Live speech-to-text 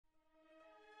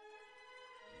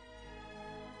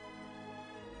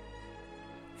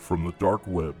From the dark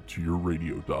web to your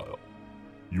radio dial,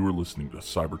 you are listening to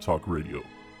Cyber Talk Radio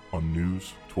on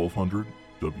News 1200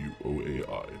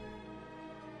 WOAI.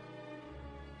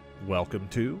 Welcome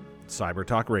to Cyber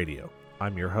Talk Radio.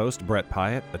 I'm your host, Brett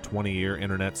Pyatt, a 20-year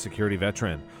internet security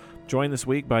veteran. Joined this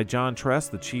week by John Tress,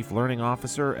 the Chief Learning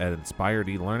Officer at Inspired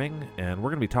eLearning, and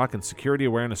we're going to be talking security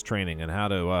awareness training and how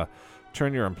to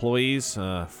turn your employees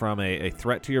from a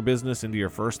threat to your business into your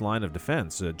first line of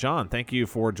defense. John, thank you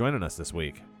for joining us this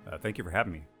week. Thank you for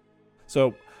having me.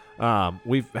 So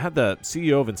we've had the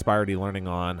CEO of Inspired eLearning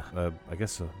on, I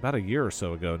guess, about a year or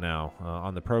so ago now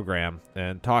on the program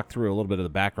and talked through a little bit of the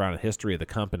background and history of the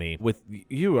company. With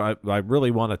you, I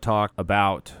really want to talk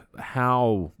about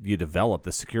how you develop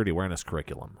the security awareness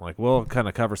curriculum. Like, we'll kind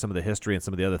of cover some of the history and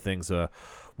some of the other things.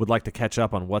 Would like to catch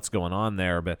up on what's going on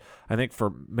there. But I think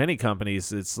for many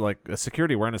companies, it's like a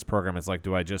security awareness program. It's like,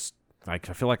 I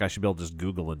feel like I should be able to just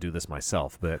Google and do this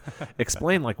myself, but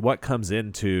explain like what comes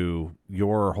into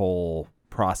your whole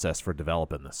process for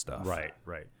developing this stuff. Right.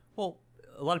 Well,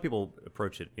 a lot of people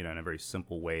approach it, in a very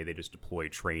simple way. They just deploy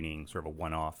training, sort of a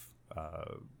one-off,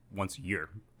 once a year,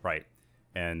 right?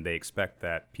 And they expect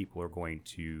that people are going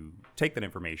to take that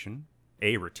information,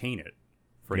 retain it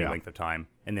for any length of time,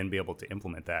 and then be able to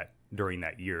implement that during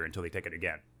that year until they take it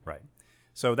again, right?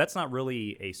 So that's not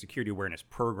really a security awareness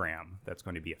program that's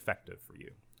going to be effective for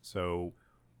you. So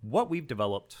what we've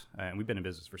developed, and we've been in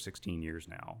business for 16 years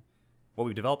now, what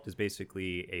we've developed is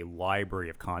basically a library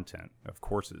of content, of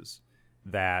courses,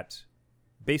 that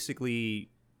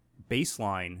basically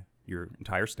baseline your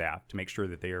entire staff to make sure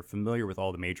that they are familiar with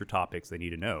all the major topics they need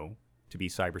to know to be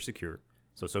cyber secure.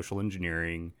 So social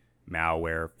engineering,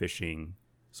 malware, phishing,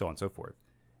 so on and so forth.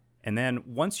 And then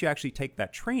once you actually take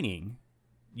that training,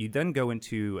 you then go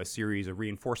into a series of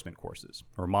reinforcement courses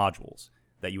or modules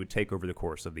that you would take over the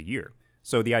course of the year.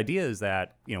 So the idea is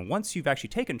that, once you've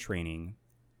actually taken training,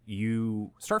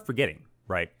 you start forgetting,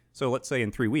 right? So let's say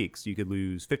in 3 weeks, you could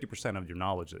lose 50% of your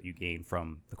knowledge that you gained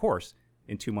from the course.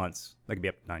 In 2 months, that could be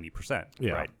up to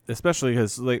 90%, right? Especially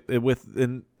because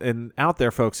and out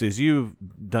there, folks, is you've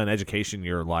done education in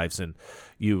your lives and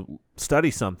you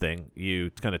study something, you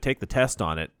kind of take the test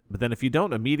on it, but then if you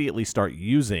don't immediately start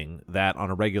using that on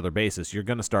a regular basis, you're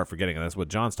going to start forgetting, and that's what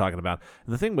John's talking about.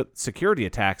 And the thing with security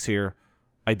attacks here,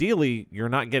 ideally, you're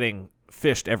not getting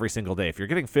phished every single day. If you're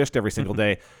getting phished every single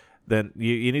day, then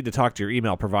you need to talk to your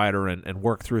email provider and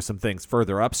work through some things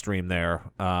further upstream there.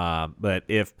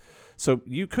 So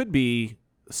you could be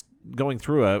going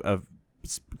through a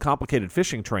complicated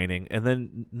phishing training, and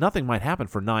then nothing might happen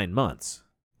for 9 months.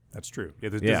 That's true. Yeah,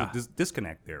 there's a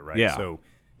disconnect there, right? Yeah. So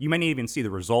you may not even see the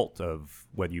result of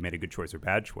whether you made a good choice or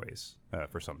bad choice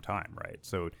for some time, right?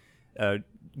 So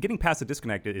getting past the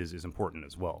disconnect is important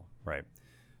as well, right?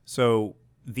 So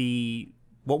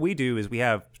what we do is we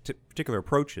have particular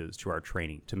approaches to our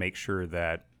training to make sure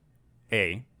that,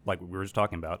 like we were just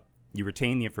talking about, you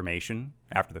retain the information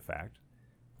after the fact.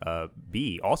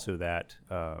 B, also that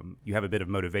you have a bit of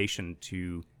motivation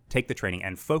to take the training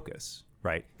and focus,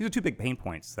 right? These are two big pain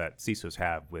points that CISOs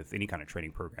have with any kind of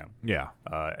training program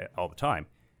all the time.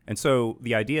 And so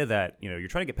the idea that, you're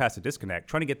trying to get past the disconnect,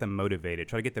 trying to get them motivated,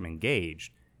 trying to get them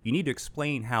engaged, you need to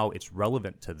explain how it's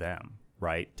relevant to them,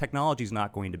 right? Technology is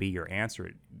not going to be your answer.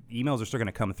 Emails are still going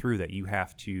to come through that you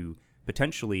have to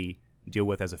potentially deal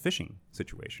with as a phishing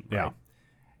situation, right? Yeah.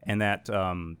 And that,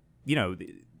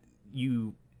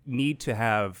 you need to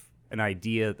have an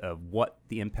idea of what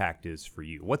the impact is for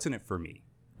you. What's in it for me,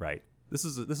 right? This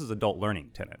is adult learning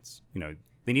tenets.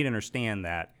 They need to understand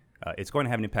that it's going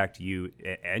to have an impact to you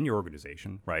and your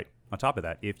organization, right? On top of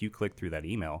that, if you click through that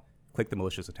email, click the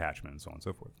malicious attachment and so on and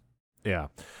so forth. Yeah.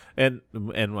 And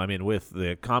I mean, with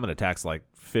the common attacks like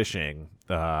phishing,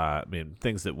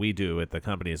 things that we do at the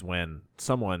company is when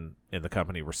someone in the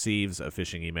company receives a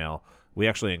phishing email, we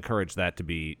actually encourage that to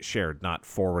be shared, not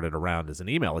forwarded around as an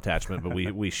email attachment, but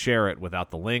we share it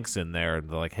without the links in there. And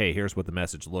they're like, hey, here's what the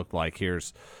message looked like.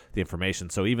 Here's the information.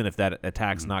 So even if that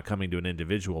attack's not coming to an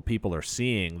individual, people are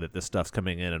seeing that this stuff's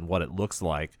coming in and what it looks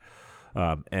like.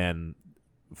 And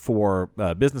for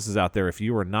businesses out there, if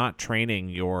you are not training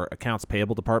your accounts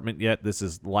payable department yet, this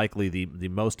is likely the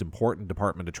most important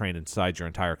department to train inside your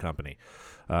entire company.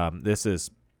 This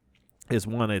is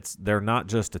one, they're not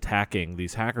just attacking,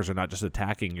 these hackers are not just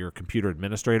attacking your computer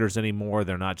administrators anymore.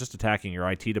 They're not just attacking your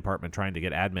IT department trying to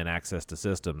get admin access to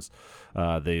systems.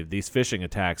 These phishing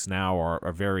attacks now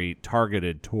are very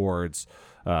targeted towards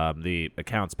the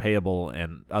accounts payable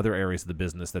and other areas of the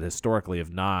business that historically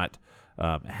have not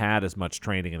had as much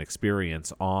training and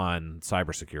experience on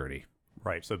cybersecurity.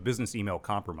 Right. So business email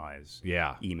compromise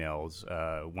emails,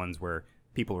 ones where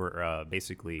people are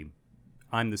basically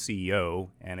I'm the CEO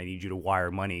and I need you to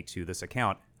wire money to this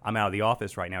account. I'm out of the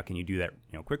office right now. Can you do that,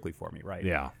 quickly for me, right?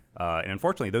 Yeah. And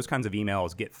unfortunately, those kinds of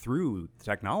emails get through the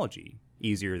technology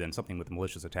easier than something with a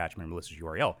malicious attachment or malicious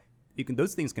URL.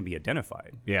 Those things can be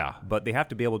identified. Yeah. But they have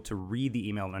to be able to read the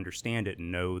email and understand it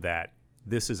and know that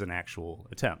this is an actual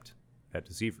attempt at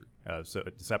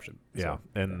deception. Yeah,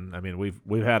 I mean,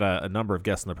 we've had a number of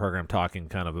guests in the program talking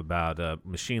kind of about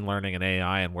machine learning and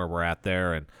AI and where we're at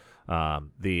there, and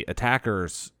the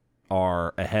attackers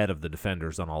are ahead of the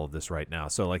defenders on all of this right now.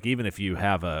 So, like, even if you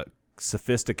have a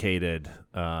sophisticated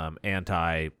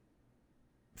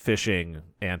anti-phishing,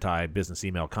 anti-business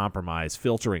email compromise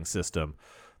filtering system,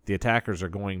 the attackers are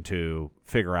going to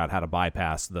figure out how to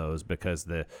bypass those because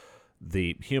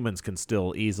the humans can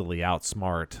still easily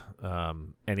outsmart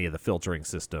any of the filtering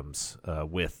systems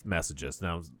with messages.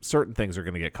 Now, certain things are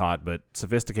going to get caught, but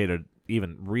sophisticated,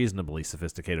 even reasonably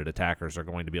sophisticated attackers are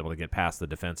going to be able to get past the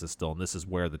defenses still. And this is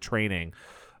where the training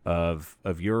of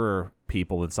your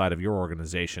people inside of your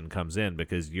organization comes in,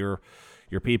 because your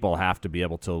people have to be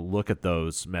able to look at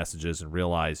those messages and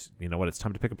realize, you know what, it's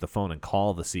time to pick up the phone and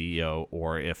call the CEO.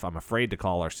 Or if I'm afraid to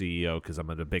call our CEO because I'm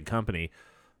at a big company,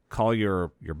 call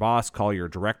your boss, call your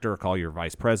director, call your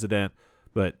vice president,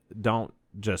 but don't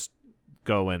just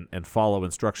go and follow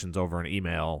instructions over an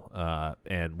email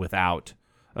and without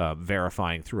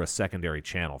verifying through a secondary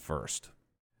channel first.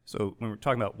 So when we're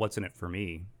talking about what's in it for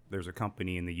me, there's a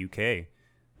company in the UK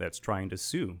that's trying to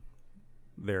sue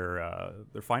their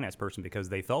finance person because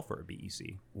they fell for a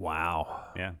BEC. Wow.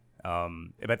 Yeah.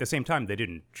 But at the same time, they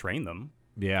didn't train them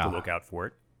to look out for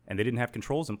it, and they didn't have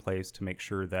controls in place to make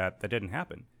sure that didn't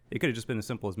happen. It could have just been as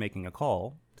simple as making a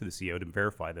call to the CEO to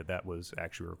verify that was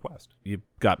actually a request. You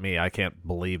got me. I can't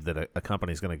believe that a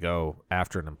company's going to go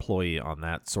after an employee on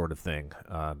that sort of thing.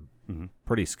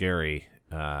 Pretty scary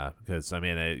because, I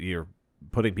mean, you're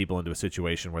putting people into a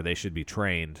situation where they should be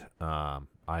trained.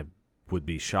 I would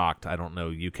be shocked. I don't know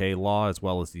UK law as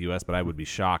well as the US, but I would be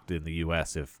shocked in the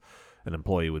US if an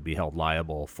employee would be held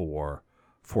liable for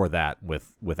that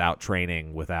without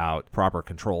training, without proper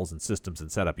controls and systems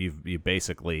and setup. You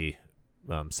basically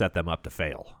set them up to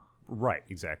fail. Right,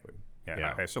 exactly.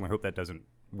 Yeah. I certainly hope that doesn't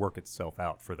work itself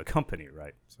out for the company,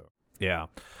 right? So yeah.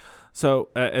 So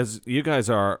as you guys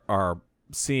are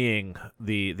seeing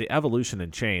the evolution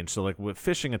and change, so like with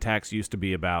phishing attacks used to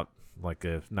be about like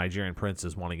a Nigerian prince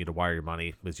is wanting you to wire your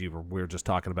money, as we were just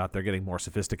talking about. They're getting more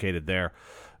sophisticated there.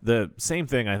 The same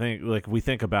thing, I think, like we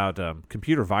think about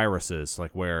computer viruses,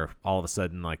 like where all of a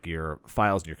sudden like your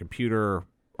files in your computer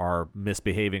are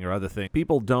misbehaving or other things.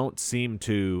 People don't seem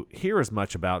to hear as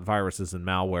much about viruses and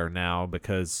malware now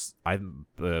because I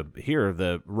hear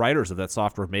the writers of that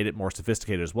software made it more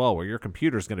sophisticated as well, where your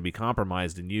computer is going to be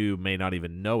compromised and you may not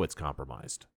even know it's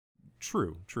compromised.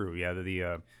 True. Yeah,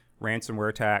 the ransomware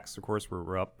attacks, of course,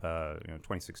 were up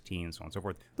 2016 and so on and so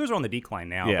forth. Those are on the decline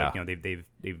now. Yeah. But, they've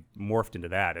morphed into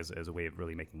that as a way of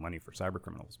really making money for cyber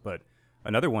criminals. But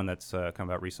another one that's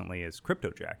come out recently is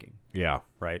cryptojacking. Yeah.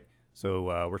 Right? So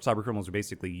where cyber criminals are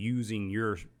basically using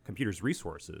your computer's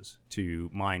resources to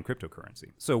mine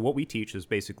cryptocurrency. So what we teach is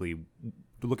basically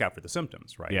to look out for the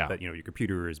symptoms, right? Yeah. That your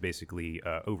computer is basically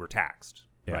overtaxed,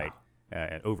 Yeah. right?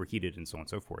 And overheated and so on and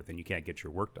so forth, and you can't get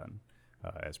your work done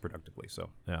as productively. So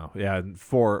yeah. And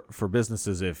for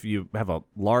businesses, if you have a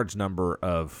large number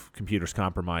of computers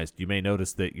compromised, you may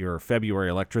notice that your February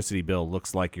electricity bill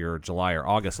looks like your July or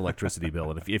August electricity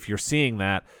bill. And if you're seeing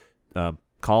that,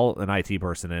 call an IT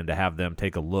person in to have them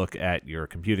take a look at your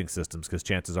computing systems, because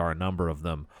chances are a number of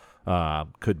them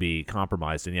could be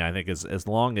compromised. And yeah, I think as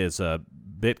long as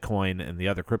Bitcoin and the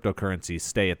other cryptocurrencies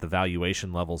stay at the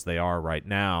valuation levels they are right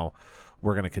now,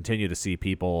 we're going to continue to see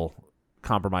people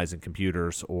compromising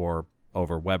computers or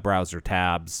over web browser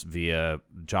tabs via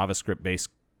JavaScript-based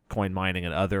coin mining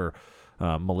and other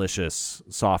malicious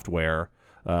software.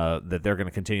 That they're going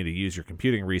to continue to use your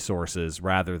computing resources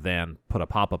rather than put a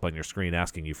pop-up on your screen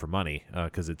asking you for money,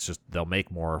 because it's just they'll make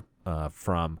more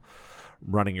from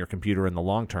running your computer in the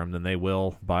long term than they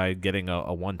will by getting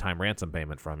a one-time ransom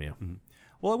payment from you. Mm-hmm.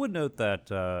 Well, I would note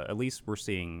that at least we're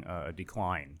seeing a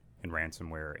decline in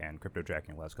ransomware and cryptojacking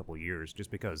in the last couple of years,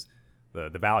 just because the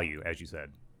value, as you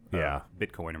said,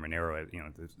 Bitcoin or Monero,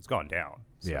 it's gone down.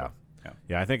 So, yeah.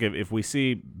 I think if we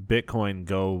see Bitcoin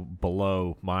go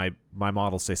below my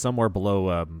models say somewhere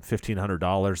below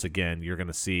 $1,500 again, you're going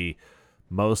to see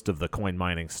most of the coin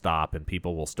mining stop, and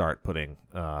people will start putting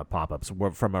pop-ups.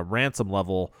 From a ransom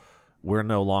level, we're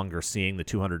no longer seeing the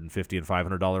 $250 and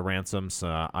 $500 ransoms.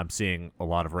 I'm seeing a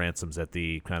lot of ransoms at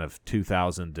the kind of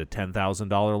 $2,000 to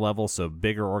 $10,000 level. So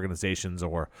bigger organizations,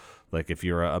 or like if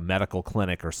you're a medical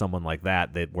clinic or someone like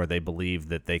that, where they believe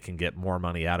that they can get more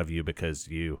money out of you because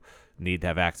you need to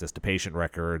have access to patient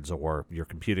records or your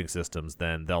computing systems,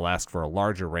 then they'll ask for a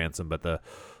larger ransom. But the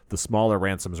smaller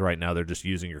ransoms right now, they're just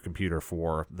using your computer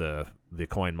for the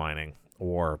coin mining.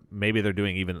 Or maybe they're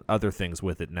doing even other things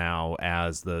with it now,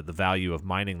 as the value of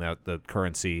mining the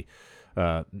currency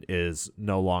is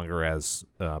no longer as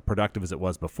productive as it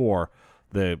was before.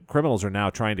 The criminals are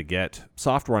now trying to get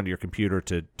software onto your computer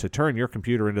to turn your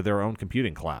computer into their own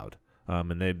computing cloud.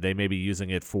 And they may be using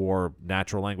it for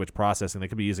natural language processing. They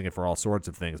could be using it for all sorts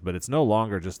of things, but it's no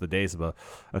longer just the days of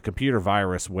a computer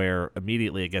virus where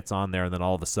immediately it gets on there and then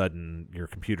all of a sudden your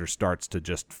computer starts to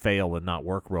just fail and not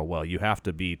work real well. You have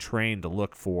to be trained to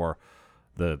look for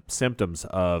the symptoms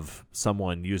of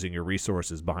someone using your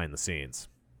resources behind the scenes.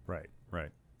 Right.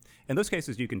 In those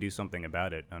cases, you can do something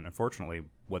about it. And unfortunately,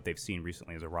 what they've seen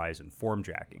recently is a rise in form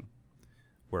jacking,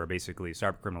 where basically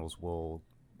cybercriminals will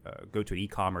go to an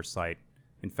e-commerce site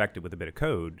infected with a bit of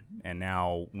code, and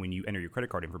now when you enter your credit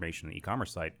card information on the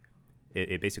e-commerce site,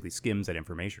 it basically skims that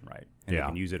information, right? And they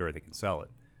can use it or they can sell it.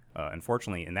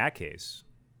 Unfortunately, in that case,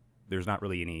 there's not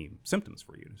really any symptoms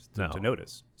for you to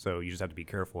notice. So you just have to be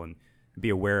careful and be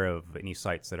aware of any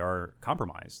sites that are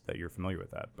compromised, that you're familiar with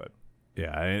that. But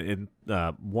yeah, and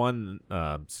one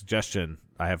suggestion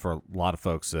I have for a lot of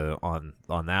folks on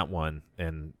that one,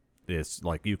 and it's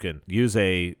like you can use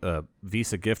a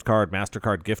Visa gift card,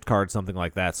 MasterCard gift card, something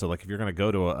like that. So like if you're going to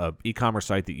go to a e-commerce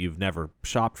site that you've never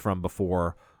shopped from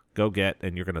before,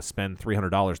 and you're going to spend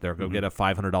 $300 there, go get a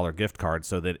 $500 gift card,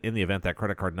 so that in the event that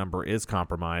credit card number is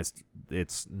compromised,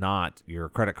 it's not your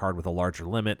credit card with a larger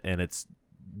limit. And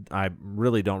I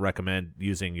really don't recommend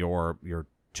using your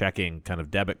checking kind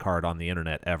of debit card on the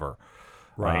internet ever.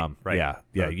 Right.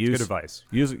 Yeah. Use good advice.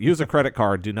 Use a credit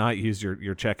card. Do not use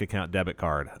your check account debit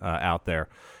card out there.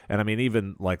 And I mean,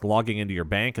 even like logging into your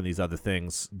bank and these other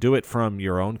things, do it from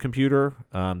your own computer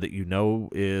that you know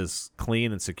is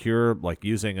clean and secure. Like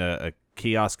using a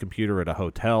kiosk computer at a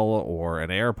hotel or an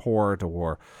airport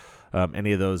or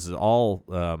any of those is all,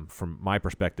 from my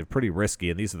perspective, pretty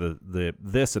risky. And these are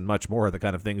this and much more are the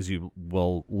kind of things you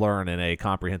will learn in a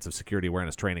comprehensive security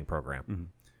awareness training program. Mm-hmm.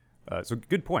 So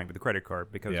good point with the credit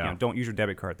card, because don't use your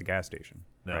debit card at the gas station.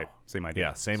 No. Right? Same idea.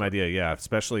 Yeah, same idea. Yeah,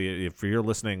 especially if you're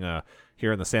listening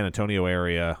here in the San Antonio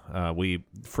area, we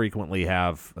frequently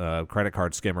have credit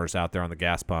card skimmers out there on the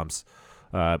gas pumps.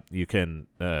 You can,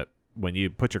 when you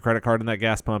put your credit card in that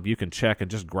gas pump, you can check and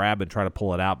just grab and try to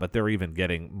pull it out. But they're even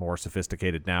getting more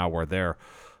sophisticated now, where they're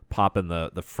popping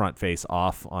the front face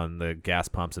off on the gas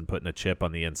pumps and putting a chip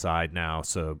on the inside now.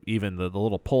 So even the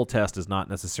little pull test is not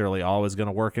necessarily always going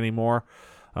to work anymore.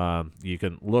 You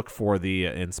can look for the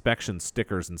inspection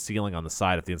stickers and sealing on the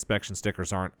side. If the inspection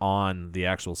stickers aren't on the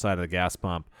actual side of the gas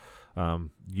pump,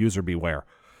 user beware.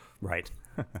 Right.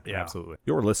 Yeah, absolutely.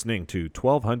 You're listening to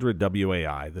 1200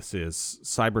 WAI. This is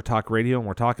Cyber Talk Radio, and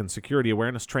we're talking security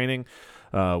awareness training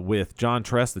with John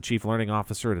Tress, the Chief Learning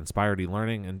Officer at Inspired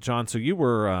eLearning. And John, so you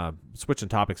were switching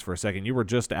topics for a second. You were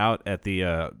just out at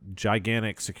the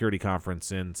gigantic security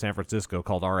conference in San Francisco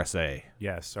called RSA.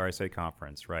 Yes, RSA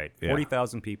conference, right. Yeah.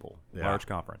 40,000 people, large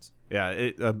conference. Yeah,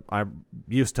 I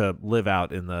used to live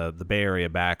out in the Bay Area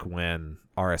back when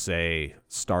RSA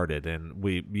started, and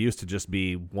we used to just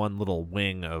be one little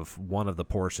wing of one of the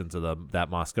portions of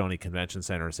that Moscone Convention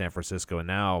Center in San Francisco. And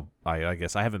now, I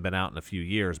guess I haven't been out in a few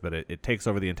years, but it takes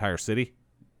over the entire city.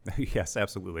 Yes,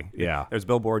 absolutely. Yeah. There's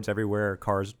billboards everywhere,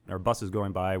 cars or buses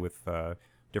going by with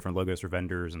different logos for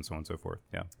vendors and so on and so forth.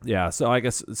 Yeah. Yeah. So I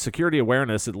guess security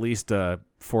awareness, at least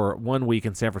for 1 week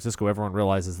in San Francisco, everyone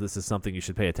realizes this is something you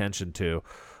should pay attention to.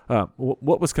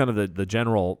 What was kind of the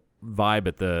general vibe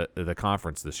at the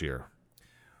conference this year?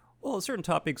 Well, certain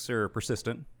topics are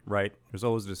persistent, right? There's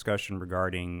always a discussion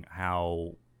regarding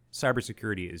how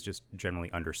cybersecurity is just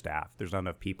generally understaffed. There's not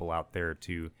enough people out there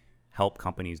to help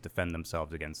companies defend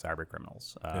themselves against cyber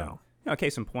criminals.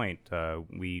 Case in point,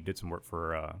 we did some work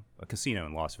for a casino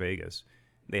in Las Vegas.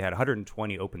 They had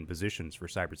 120 open positions for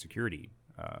cybersecurity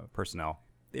personnel.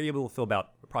 They were able to fill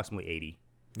about approximately 80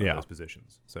 of those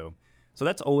positions. So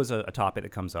that's always a topic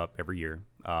that comes up every year.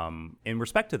 In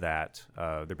respect to that,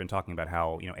 they've been talking about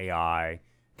how AI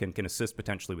can assist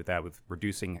potentially with that, with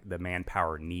reducing the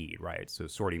manpower need, right? So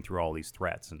sorting through all these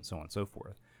threats and so on and so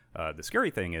forth. The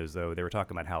scary thing is, though, they were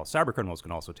talking about how cyber criminals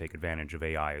can also take advantage of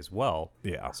AI as well.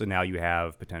 Yeah. So now you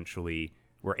have potentially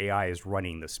where AI is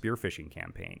running the spear phishing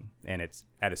campaign, and it's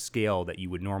at a scale that you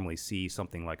would normally see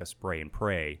something like a spray and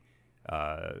pray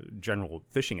general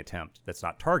phishing attempt that's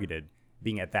not targeted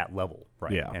being at that level,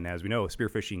 right? Yeah. And as we know, spear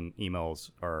phishing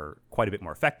emails are quite a bit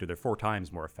more effective. They're 4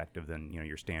 times more effective than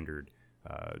your standard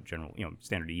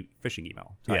standard phishing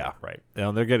email type, right?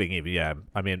 And they're getting even. Yeah,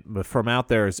 I mean, from out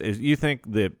there, is you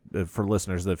think that for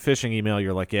listeners, the phishing email,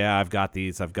 you're like, yeah, I've got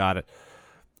these, I've got it.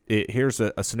 Here's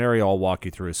a scenario I'll walk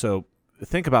you through. So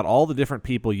think about all the different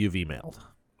people you've emailed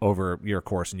over your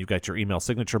course, and you've got your email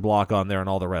signature block on there and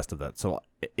all the rest of that. So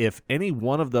if any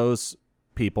one of those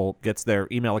people gets their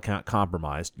email account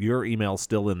compromised, your email's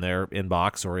still in their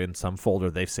inbox or in some folder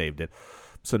they've saved it.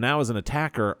 So now as an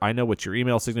attacker, I know what your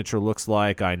email signature looks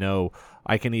like. I know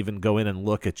I can even go in and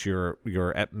look at your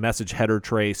message header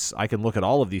trace. I can look at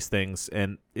all of these things,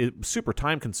 and it's super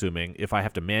time consuming if I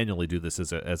have to manually do this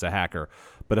as a hacker.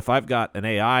 But if I've got an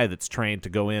AI that's trained to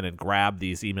go in and grab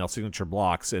these email signature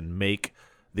blocks and make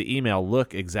the email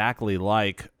look exactly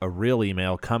like a real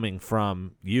email coming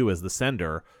from you as the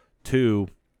sender to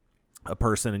a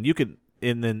person,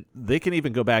 and then they can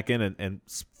even go back in and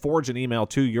forge an email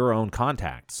to your own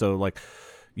contact. So like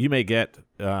you may get,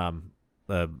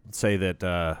 say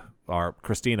that our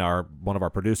Christina, one of our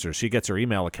producers, she gets her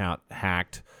email account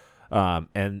hacked,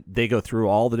 and they go through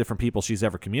all the different people she's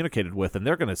ever communicated with, and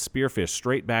they're going to spearfish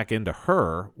straight back into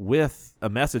her with a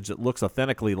message that looks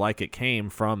authentically like it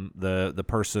came from the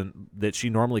person that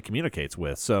she normally communicates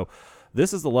with. So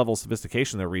this is the level of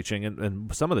sophistication they're reaching,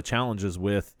 and some of the challenges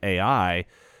with AI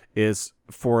is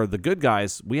for the good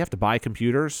guys, we have to buy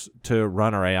computers to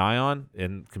run our AI on,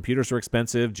 and computers are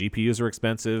expensive, GPUs are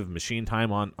expensive, machine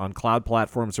time on cloud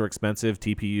platforms are expensive,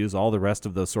 TPUs, all the rest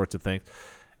of those sorts of things.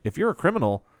 If you're a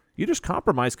criminal, you just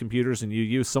compromise computers and you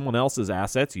use someone else's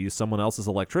assets, you use someone else's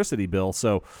electricity bill.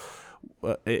 So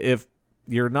if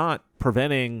you're not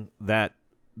preventing that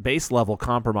base level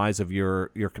compromise of your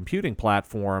computing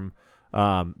platform,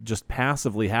 just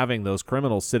passively having those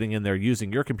criminals sitting in there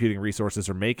using your computing resources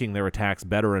or making their attacks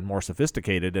better and more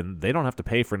sophisticated, and they don't have to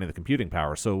pay for any of the computing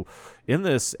power. So in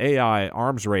this AI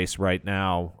arms race right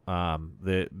now,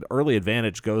 the early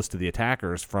advantage goes to the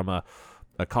attackers from a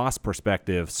cost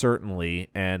perspective, certainly,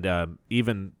 and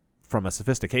even from a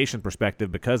sophistication perspective,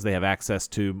 because they have access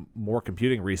to more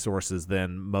computing resources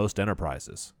than most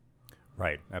enterprises.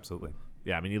 Right, absolutely.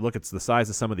 Yeah, I mean, you look at the size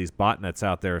of some of these botnets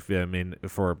out there.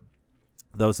 For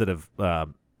those that have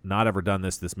not ever done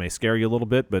this may scare you a little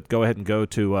bit, but go ahead and go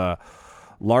to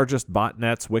largest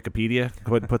botnets Wikipedia.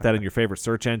 Go ahead and put that in your favorite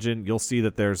search engine. You'll see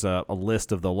that there's a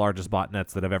list of the largest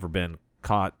botnets that have ever been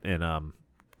caught and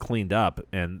cleaned up.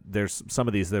 And there's some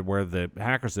of these where the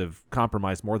hackers have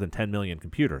compromised more than 10 million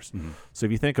computers. Mm-hmm. So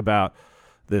if you think about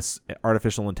this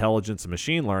artificial intelligence and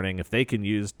machine learning, if they can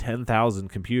use 10,000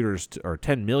 computers or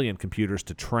 10 million computers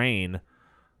to train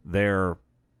their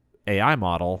AI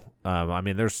model, I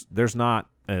mean, there's not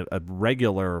a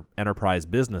regular enterprise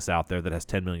business out there that has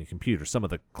 10 million computers. Some of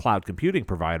the cloud computing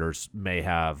providers may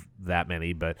have that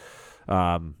many, but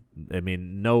I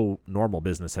mean, no normal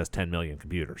business has 10 million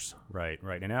computers. Right.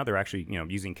 And now they're actually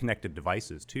using connected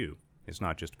devices too. It's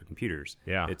not just computers.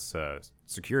 Yeah. It's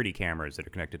security cameras that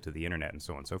are connected to the internet and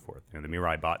so on and so forth. The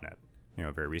Mirai botnet,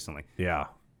 very recently. Yeah.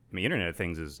 I mean, Internet of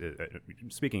Things is,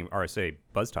 speaking of RSA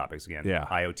buzz topics again, yeah.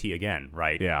 IoT again,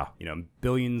 right? Yeah.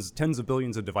 Billions, tens of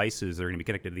billions of devices that are going to be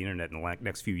connected to the internet in the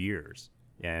next few years.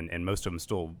 And most of them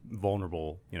still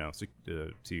vulnerable,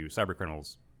 to cyber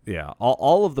criminals. Yeah.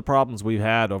 All of the problems we've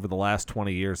had over the last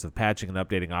 20 years of patching and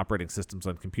updating operating systems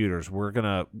on computers,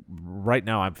 right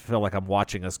now, I feel like I'm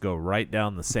watching us go right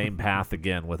down the same path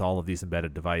again with all of these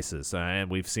embedded devices.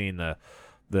 And we've seen the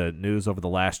news over the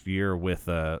last year with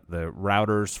the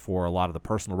routers for a lot of the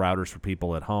personal routers for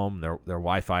people at home, their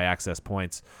Wi-Fi access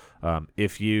points.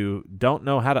 If you don't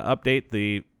know how to update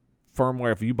the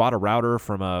firmware, if you bought a router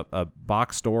from a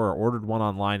box store or ordered one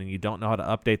online and you don't know how to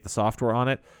update the software on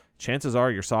it, chances are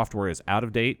your software is out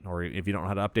of date, or if you don't know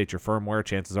how to update your firmware,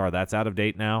 chances are that's out of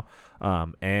date now.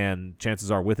 And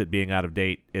chances are with it being out of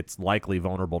date, it's likely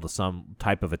vulnerable to some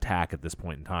type of attack at this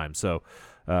point in time. So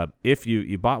if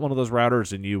you bought one of those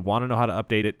routers and you want to know how to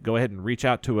update it, go ahead and reach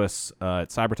out to us at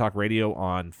CyberTalk Radio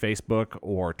on Facebook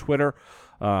or Twitter.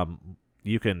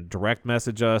 You can direct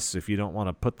message us if you don't want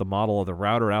to put the model of the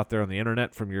router out there on the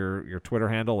internet from your Twitter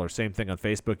handle, or same thing on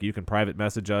Facebook. You can private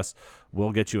message us.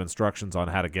 We'll get you instructions on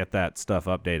how to get that stuff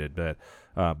updated.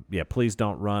 But please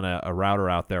don't run a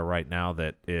router out there right now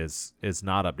that is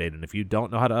not updated. And if you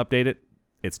don't know how to update it,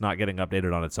 it's not getting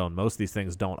updated on its own. Most of these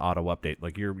things don't auto-update.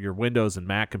 Like your Windows and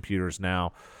Mac computers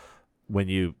now, when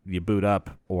you boot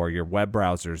up, or your web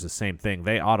browsers, the same thing.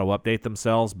 They auto-update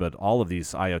themselves, but all of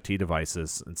these IoT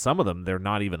devices, and some of them, they're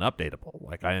not even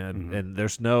updatable. And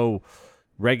there's no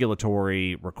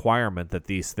regulatory requirement that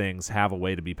these things have a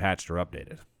way to be patched or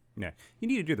updated. Yeah, you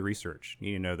need to do the research.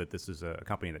 You need to know that this is a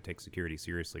company that takes security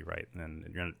seriously, right?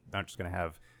 And you're not just going to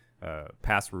have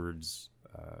passwords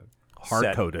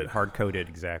hard-coded,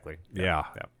 exactly. Yeah.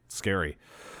 Scary.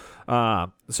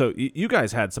 So you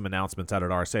guys had some announcements out at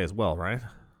RSA as well, right?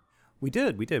 We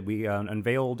did. We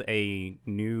unveiled a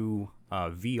new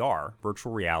VR,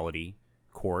 virtual reality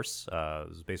course. It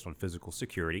was based on physical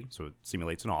security, so it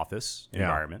simulates an office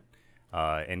environment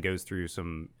and goes through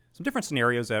some different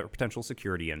scenarios that are potential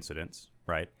security incidents,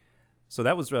 right? So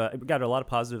that was we got a lot of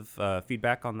positive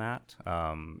feedback on that.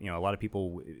 A lot of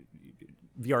people,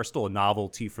 VR is still a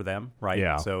novelty for them, right?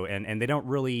 Yeah. So and they don't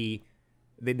really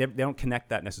they don't connect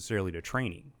that necessarily to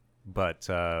training, but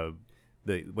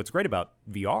what's great about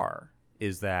VR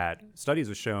is that studies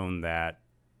have shown that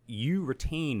you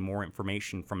retain more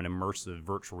information from an immersive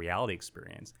virtual reality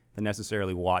experience than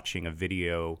necessarily watching a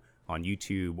video on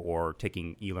YouTube or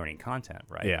taking e-learning content,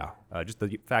 right? Yeah. Just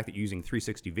the fact that you're using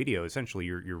 360 video, essentially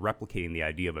you're replicating the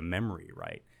idea of a memory,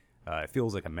 right? It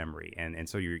feels like a memory, and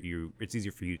so it's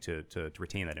easier for you to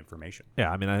retain that information.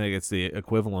 Yeah, I mean, I think it's the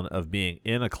equivalent of being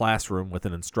in a classroom with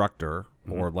an instructor,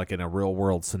 or like in a real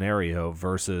world scenario,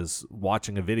 versus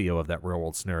watching a video of that real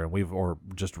world scenario. Or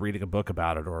just reading a book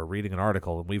about it, or reading an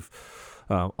article, and we've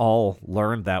all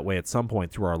learned that way at some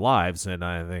point through our lives. And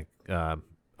I think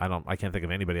I can't think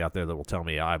of anybody out there that will tell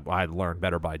me I learn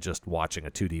better by just watching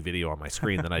a 2D video on my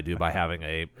screen than I do by having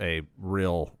a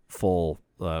real full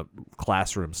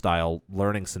classroom style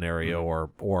learning scenario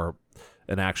or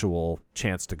an actual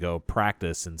chance to go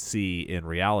practice and see in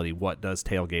reality what does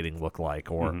tailgating look like,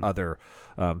 or other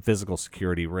physical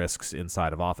security risks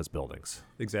inside of office buildings.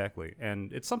 Exactly,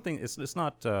 and it's something. It's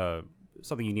not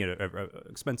something you need a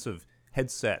expensive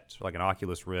headset like an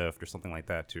Oculus Rift or something like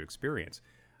that to experience.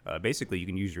 Basically, you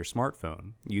can use your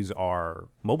smartphone, use our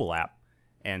mobile app,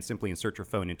 and simply insert your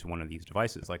phone into one of these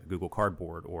devices, like a Google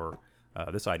Cardboard or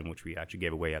this item, which we actually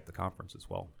gave away at the conference as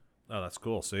well. Oh, that's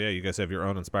cool. So, yeah, you guys have your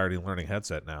own Inspired eLearning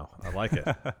headset now. I like it.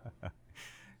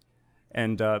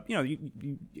 And,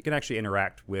 you can actually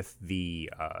interact with the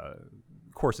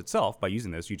course itself by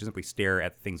using this. You just simply stare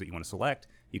at the things that you want to select.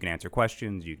 You can answer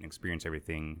questions. You can experience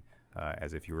everything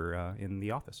as if you were in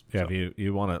the office. Yeah, so. if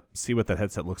you want to see what that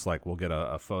headset looks like, we'll get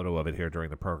a photo of it here during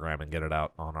the program and get it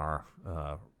out on our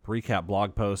recap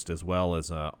blog post, as well as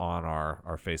on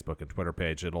our Facebook and Twitter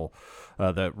page. It'll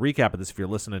the recap of this, if you're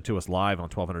listening to us live on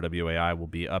 1200 WAI, will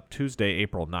be up Tuesday,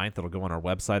 April 9th. It'll go on our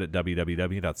website at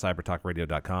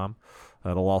www.cybertalkradio.com.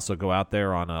 It'll also go out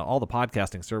there on all the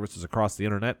podcasting services across the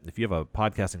internet. If you have a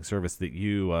podcasting service that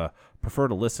you prefer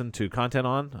to listen to content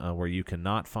on, where you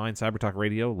cannot find CyberTalk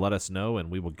Radio, let us know,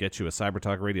 and we will get you a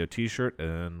CyberTalk Radio t-shirt,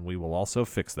 and we will also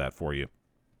fix that for you.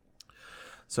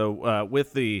 So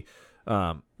with the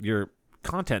your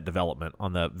content development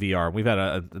on the VR, we've had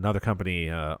another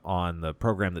company on the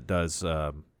program that does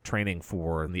training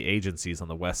for the agencies on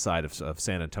the west side of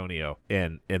San Antonio,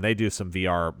 and they do some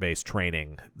VR based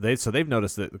training. They've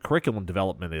noticed that the curriculum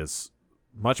development is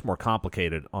much more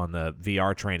complicated on the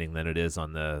VR training than it is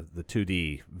on the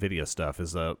 2D video stuff.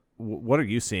 What are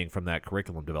you seeing from that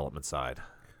curriculum development side?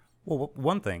 Well,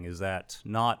 one thing is that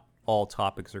not all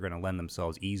topics are going to lend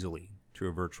themselves easily to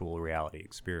a virtual reality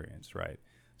experience, right?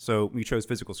 So we chose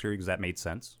physical security because that made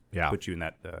sense. Yeah. Put you in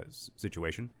that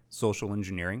situation. Social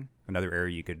engineering, another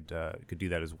area you could do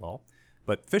that as well.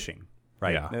 But phishing,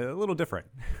 right? Yeah. A little different.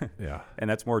 Yeah. And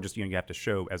that's more just, you have to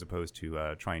show as opposed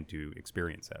to trying to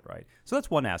experience that, right? So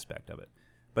that's one aspect of it.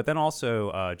 But then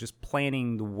also just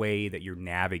planning the way that you're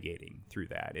navigating through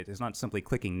that. It is not simply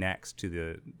clicking next to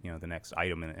the next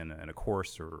item in a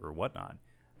course or whatnot.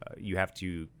 You have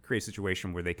to create a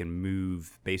situation where they can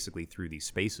move basically through these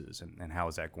spaces, and how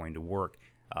is that going to work?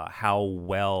 How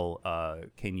well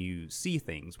can you see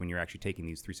things when you're actually taking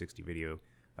these 360 video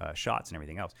shots and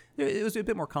everything else? It was a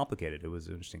bit more complicated. It was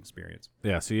an interesting experience.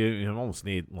 Yeah, so you almost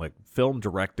need like film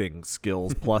directing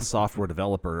skills plus software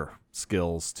developer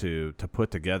skills to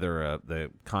put together the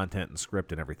content and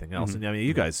script and everything else. And I mean,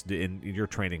 you guys in your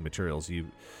training materials, you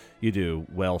do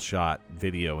well shot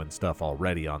video and stuff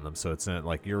already on them, so it's not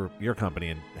like your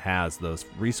company has those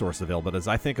resources available. But as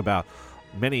I think about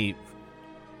many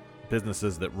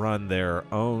businesses that run their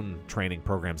own training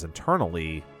programs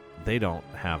internally, they don't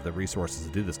have the resources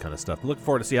to do this kind of stuff. Look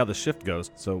forward to see how the shift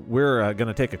goes. So we're going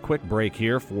to take a quick break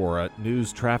here for a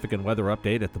news, traffic, and weather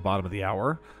update at the bottom of the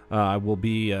hour. We'll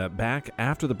be back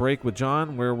after the break with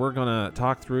John, where we're going to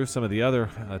talk through some of the other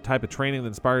type of training that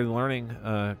Inspired Learning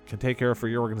can take care of for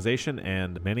your organization,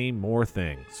 and many more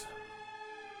things.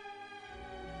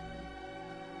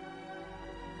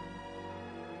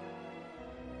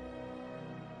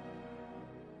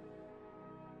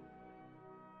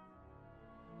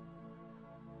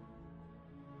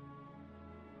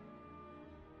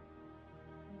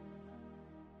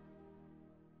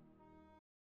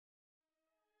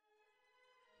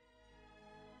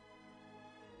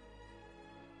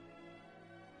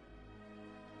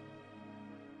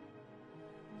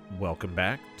 Welcome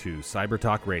back to Cyber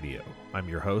Talk Radio. I'm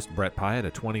your host, Brett Pyatt,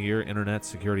 a 20-year internet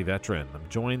security veteran. I'm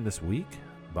joined this week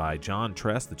by John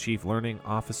Tress, the Chief Learning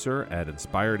Officer at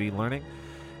Inspired eLearning.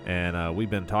 And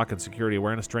we've been talking security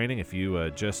awareness training. If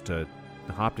you just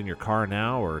hopped in your car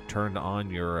now or turned on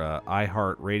your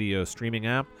iHeartRadio streaming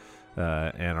app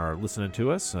and are listening to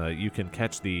us, you can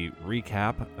catch the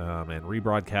recap and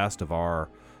rebroadcast of our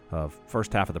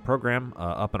first half of the program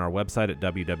up on our website at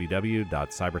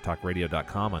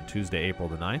www.cybertalkradio.com on Tuesday, April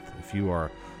the 9th. If you are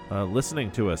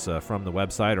listening to us from the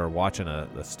website or watching a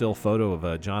still photo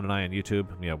of John and I on YouTube,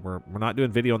 we're not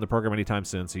doing video on the program anytime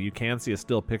soon, so you can see a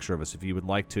still picture of us if you would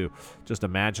like to just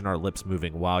imagine our lips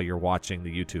moving while you're watching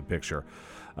the YouTube picture.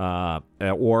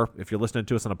 Or if you're listening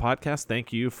to us on a podcast,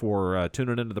 thank you for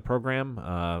tuning into the program.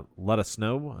 Let us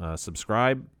know,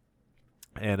 subscribe,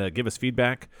 and give us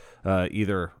feedback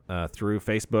either through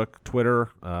Facebook, Twitter,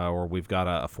 or we've got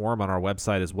a forum on our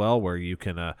website as well where you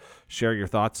can share your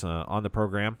thoughts on the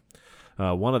program.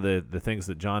 One of the things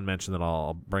that John mentioned that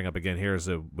I'll bring up again here is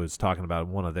was talking about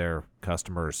one of their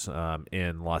customers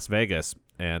in Las Vegas,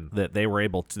 and that they were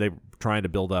trying to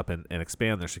build up and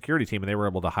expand their security team, and they were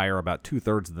able to hire about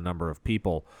 2/3 of the number of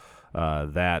people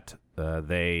that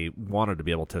they wanted to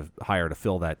be able to hire to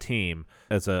fill that team.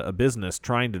 As a business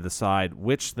trying to decide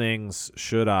which things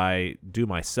should I do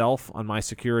myself on my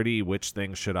security, which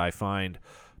things should I find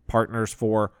partners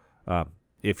for.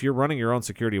 If you're running your own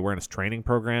security awareness training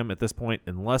program at this point,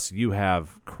 unless you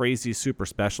have crazy super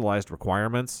specialized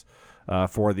requirements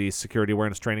for these security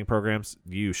awareness training programs,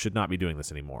 you should not be doing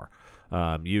this anymore.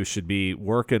 You should be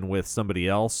working with somebody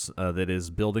else that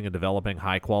is building and developing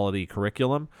high quality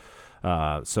curriculum.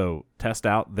 So test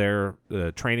out their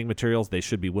training materials. They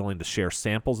should be willing to share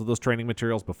samples of those training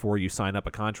materials before you sign up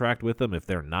a contract with them. If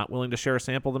they're not willing to share a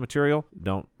sample of the material,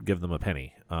 don't give them a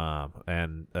penny.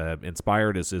 And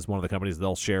Inspired is one of the companies.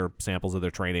 They'll share samples of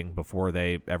their training before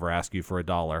they ever ask you for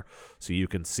 $1, so you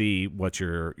can see what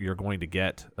you're going to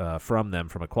get from them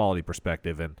from a quality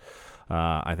perspective. And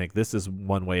I think this is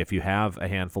one way. If you have a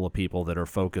handful of people that are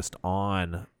focused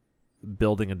on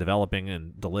building and developing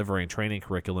and delivering training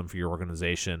curriculum for your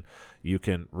organization, you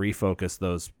can refocus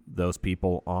those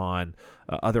people on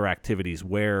other activities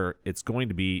where it's going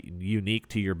to be unique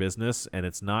to your business, and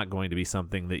it's not going to be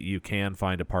something that you can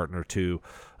find a partner to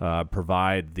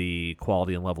provide the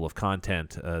quality and level of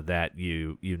content that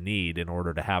you need in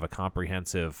order to have a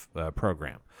comprehensive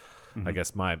program. Mm-hmm. I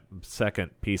guess my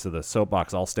second piece of the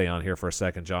soapbox I'll stay on here for a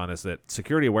second, John, is that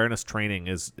security awareness training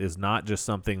is not just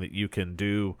something that you can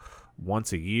do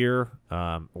once a year,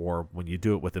 or when you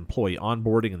do it with employee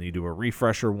onboarding and you do a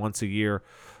refresher once a year.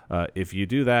 If you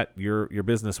do that, your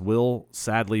business will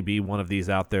sadly be one of these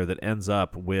out there that ends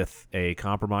up with a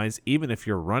compromise. Even if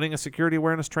you're running a security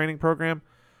awareness training program,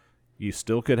 you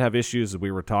still could have issues.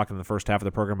 We were talking in the first half of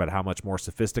the program about how much more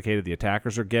sophisticated the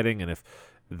attackers are getting, and if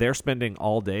they're spending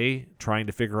all day trying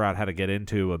to figure out how to get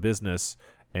into a business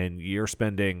and you're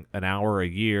spending an hour a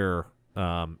year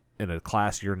in a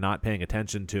class you're not paying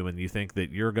attention to, and you think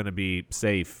that you're going to be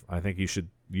safe, I think you should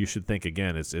think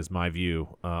again, is my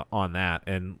view on that.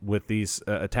 And with these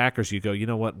attackers, you go, you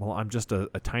know what? Well, I'm just a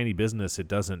tiny business. It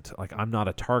doesn't, I'm not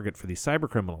a target for these cyber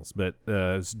criminals. But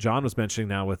as John was mentioning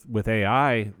now with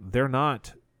AI, they're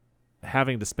not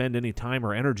having to spend any time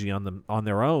or energy on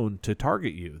their own to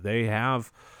target you. They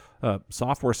have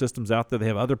software systems out there. They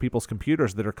have other people's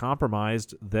computers that are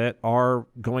compromised that are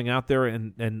going out there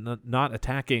and not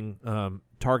attacking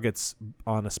targets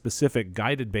on a specific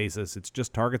guided basis. It's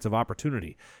just targets of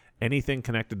opportunity. Anything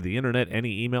connected to the internet,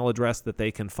 any email address that they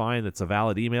can find that's a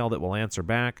valid email that will answer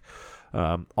back.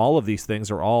 All of these things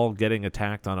are all getting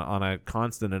attacked on a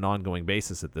constant and ongoing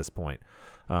basis at this point.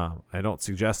 I don't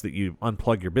suggest that you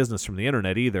unplug your business from the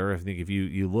internet either. I think if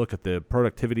you look at the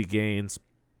productivity gains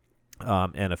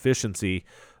and efficiency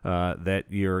that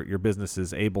your business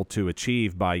is able to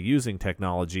achieve by using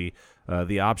technology,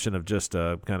 the option of just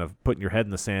kind of putting your head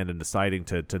in the sand and deciding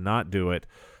to not do it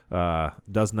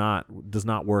does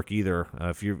not work either.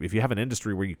 If you have an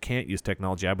industry where you can't use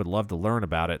technology, I would love to learn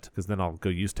about it, because then I'll go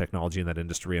use technology in that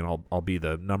industry and I'll be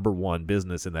the number one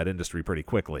business in that industry pretty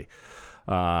quickly.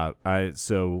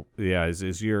 As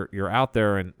you're out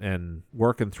there and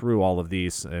working through all of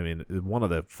these, I mean, one of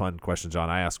the fun questions, John,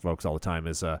 I ask folks all the time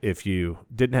is, if you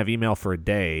didn't have email for a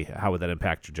day, how would that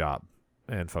impact your job?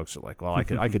 And folks are like, well, I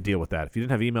could deal with that. If you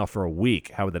didn't have email for a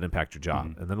week, how would that impact your job?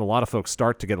 Mm-hmm. And then a lot of folks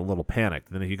start to get a little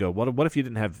panicked. And then you go, what if you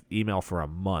didn't have email for a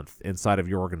month inside of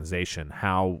your organization?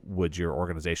 How would your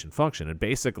organization function? And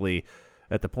basically,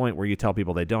 at the point where you tell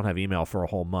people they don't have email for a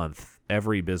whole month,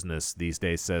 every business these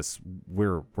days says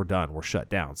we're done, we're shut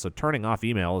down. So turning off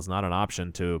email is not an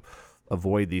option to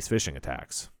avoid these phishing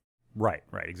attacks. Right,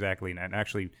 exactly. And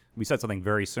actually, we said something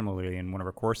very similarly in one of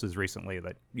our courses recently,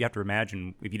 that you have to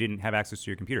imagine if you didn't have access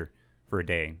to your computer for a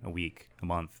day, a week, a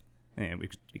month, and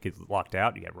it gets locked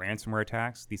out, you get ransomware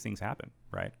attacks, these things happen,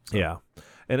 right? So, yeah.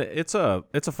 And it's a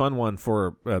fun one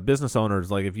for business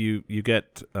owners. Like if you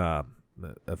get,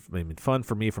 fun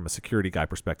for me from a security guy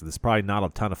perspective. It's probably not a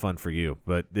ton of fun for you,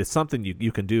 but it's something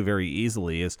you can do very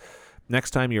easily. Is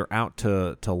next time you're out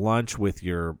to lunch with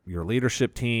your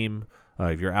leadership team,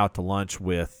 if you're out to lunch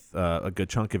with a good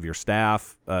chunk of your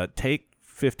staff, take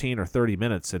 15 or 30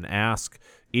 minutes and ask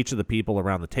each of the people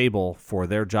around the table for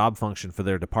their job function for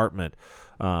their department,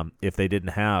 if they didn't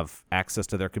have access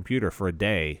to their computer for a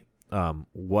day,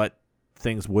 what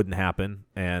things wouldn't happen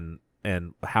and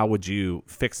how would you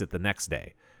fix it the next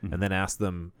day? Mm-hmm. And then ask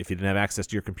them, if you didn't have access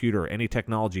to your computer or any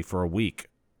technology for a week,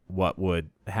 what would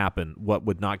happen? What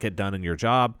would not get done in your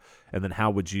job? And then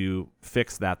how would you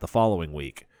fix that the following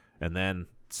week? And then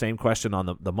same question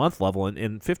on the month level. And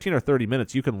in 15 or 30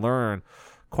 minutes, you can learn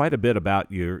quite a bit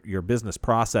about your business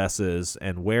processes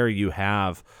and where you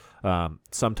have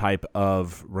some type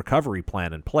of recovery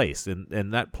plan in place.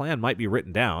 And that plan might be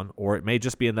written down, or it may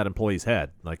just be in that employee's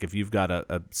head. Like if you've got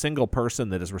a single person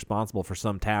that is responsible for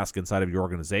some task inside of your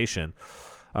organization,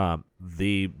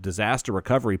 the disaster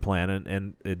recovery plan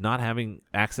and not having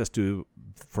access to,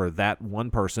 for that one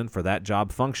person, for that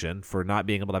job function, for not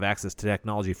being able to have access to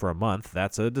technology for a month,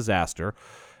 that's a disaster.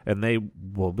 And they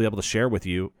will be able to share with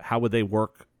you how would they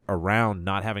work around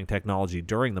not having technology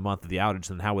during the month of the outage,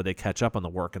 and how would they catch up on the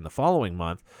work in the following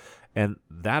month. And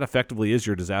that effectively is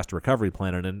your disaster recovery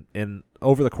plan. And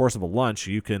over the course of a lunch,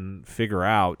 you can figure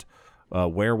out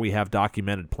where we have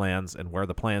documented plans and where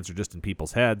the plans are just in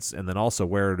people's heads, and then also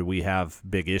where do we have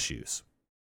big issues.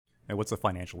 And what's the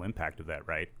financial impact of that,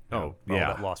 right? Oh, all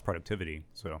yeah. that lost productivity.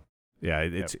 So yeah,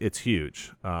 it's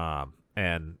huge.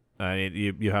 And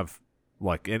you have,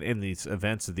 like in these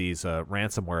events of these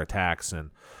ransomware attacks,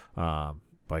 and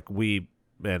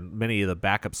many of the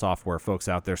backup software folks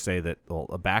out there say that, well,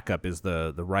 a backup is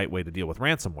the right way to deal with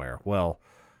ransomware. Well,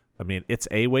 I mean, it's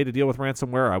a way to deal with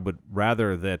ransomware. I would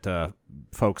rather that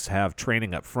folks have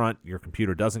training up front. Your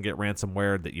computer doesn't get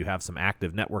ransomware, that you have some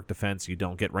active network defense. You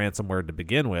don't get ransomware to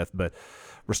begin with. But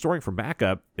restoring from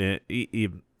backup,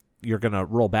 you're going to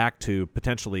roll back to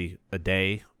potentially a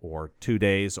day or 2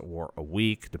 days or a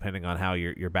week, depending on how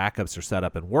your backups are set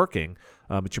up and working.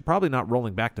 But you're probably not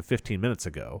rolling back to 15 minutes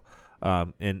ago.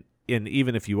 And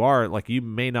even if you are, like, you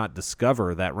may not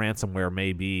discover that ransomware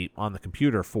may be on the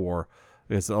computer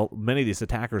because many of these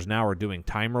attackers now are doing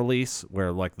time release,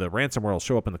 where like the ransomware will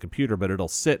show up in the computer, but it'll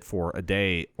sit for a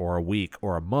day or a week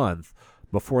or a month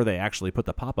before they actually put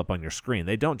the pop-up on your screen.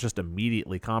 They don't just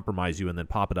immediately compromise you and then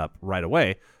pop it up right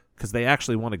away, because they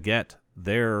actually want to get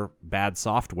their bad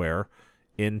software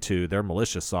into their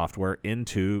malicious software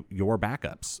into your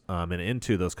backups and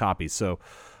into those copies. So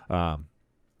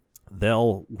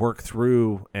they'll work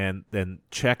through and then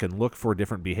check and look for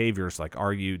different behaviors, like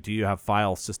do you have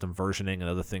file system versioning and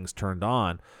other things turned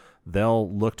on?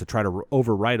 They'll look to try to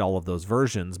overwrite all of those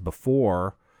versions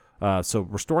before. So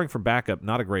restoring from backup,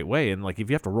 not a great way. And like if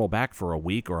you have to roll back for a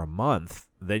week or a month,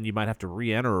 then you might have to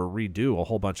re-enter or redo a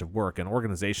whole bunch of work. And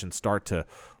organizations start to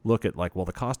look at like, well,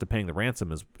 the cost of paying the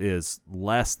ransom is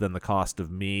less than the cost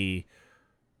of me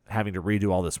having to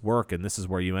redo all this work. And this is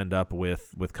where you end up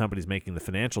with companies making the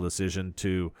financial decision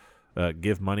to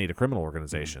give money to criminal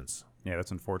organizations. Yeah,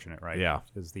 that's unfortunate, right? Yeah.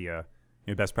 Because the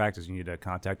best practice, you need to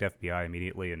contact FBI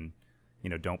immediately and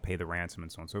don't pay the ransom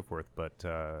and so on and so forth. But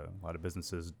a lot of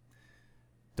businesses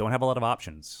don't have a lot of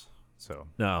options. So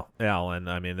no, Al, and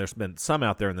I mean, there's been some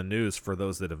out there in the news for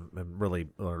those that have really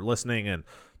are listening and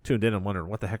tuned in and wondering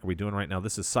what the heck are we doing right now.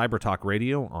 This is Cyber Talk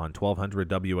Radio on 1200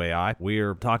 WAI.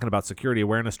 We're talking about security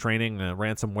awareness training,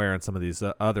 ransomware, and some of these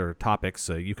other topics.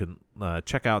 You can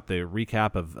check out the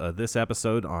recap of this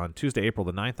episode on Tuesday, April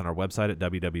the 9th on our website at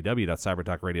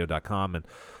www.cybertalkradio.com, and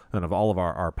of all of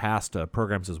our past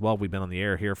programs as well. We've been on the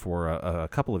air here for a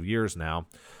couple of years now,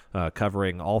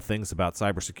 covering all things about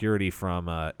cybersecurity, from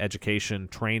education,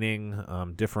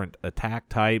 training, different attack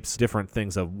types, different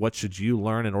things of what should you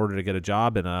learn in order to get a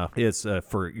job. And it's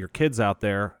for your kids out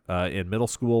there in middle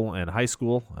school and high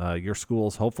school. Your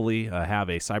schools hopefully have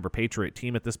a Cyber Patriot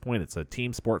team at this point. It's a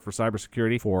team sport for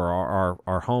cybersecurity. For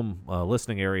our home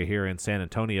listening area here in San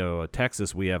Antonio,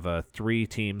 Texas, we have 3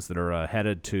 teams that are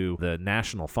headed to the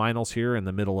national finals here in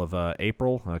the middle of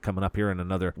April, coming up here in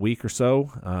another week or so.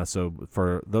 So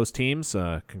for those teams,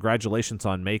 congratulations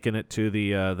on making it to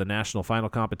the national final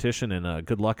competition, and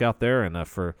good luck out there. And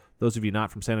for those of you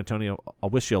not from San Antonio,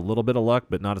 I'll wish you a little bit of luck,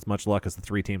 but not as much luck as the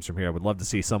 3 teams from here. I would love to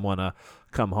see someone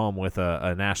come home with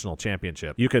a national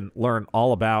championship. You can learn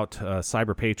all about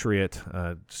Cyber Patriot.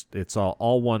 It's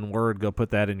all one word. Go put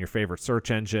that in your favorite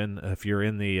search engine. If you're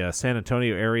in the San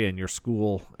Antonio area and your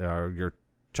school or your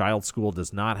child's school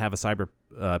does not have a Cyber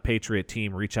Patriot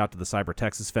team, reach out to the Cyber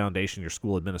Texas Foundation, your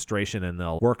school administration, and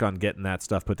they'll work on getting that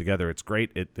stuff put together. It's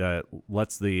great. It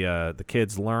lets the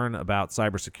kids learn about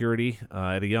cybersecurity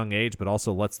at a young age, but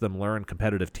also lets them learn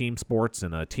competitive team sports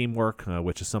and teamwork,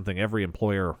 which is something every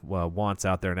employer wants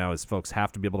out there now. Is folks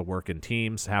have to be able to work in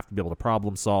teams, have to be able to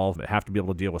problem solve, have to be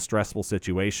able to deal with stressful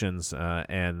situations,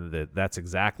 and that's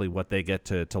exactly what they get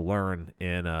to learn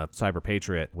in Cyber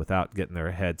Patriot without getting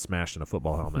their head smashed in a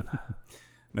football helmet.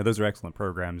 No, those are excellent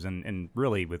programs, and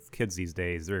really with kids these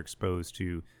days, they're exposed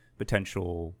to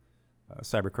potential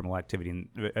cyber criminal activity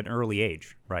at an early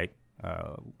age, right?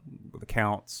 With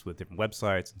accounts, with different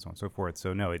websites, and so on and so forth.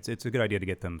 So no, it's a good idea to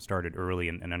get them started early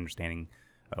and understanding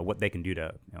what they can do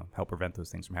to help prevent those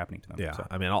things from happening to them. Yeah, so.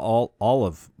 I mean, all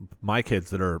of my kids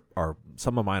that are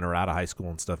some of mine are out of high school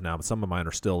and stuff now, but some of mine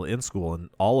are still in school, and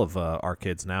all of our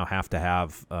kids now have to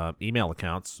have email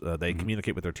accounts. They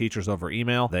communicate with their teachers over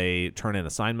email. They turn in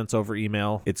assignments over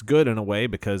email. It's good in a way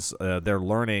because they're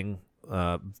learning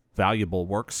valuable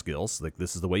work skills. Like,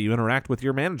 this is the way you interact with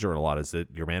your manager a lot, is that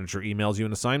your manager emails you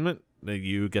an assignment,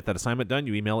 you get that assignment done,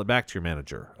 you email it back to your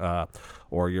manager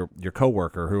or your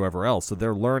coworker or whoever else. So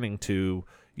they're learning to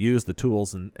use the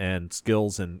tools and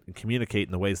skills and communicate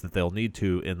in the ways that they'll need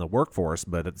to in the workforce.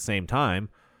 But at the same time,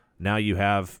 now you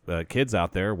have kids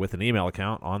out there with an email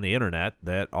account on the internet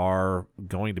that are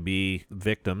going to be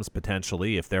victims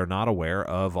potentially if they're not aware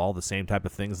of all the same type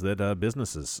of things that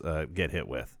businesses get hit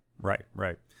with.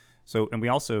 Right. So, and we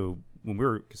also, when we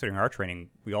were considering our training,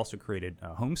 we also created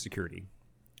home security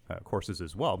courses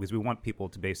as well, because we want people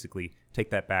to basically take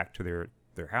that back to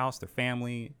their house, their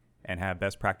family, and have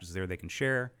best practices there they can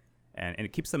share, and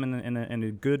it keeps them in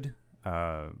a good,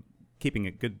 keeping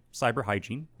a good cyber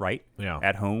hygiene, right? Yeah.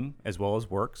 At home as well as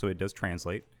work, so it does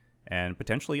translate, and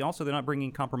potentially also they're not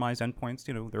bringing compromised endpoints,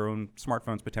 their own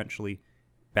smartphones potentially,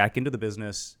 back into the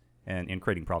business and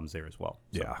creating problems there as well.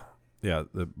 So. Yeah.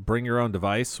 The bring your own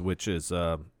device, which is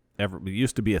it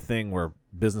used to be a thing where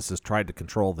businesses tried to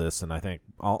control this, and I think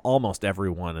almost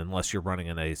everyone, unless you're running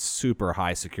in a super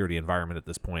high security environment at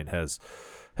this point, has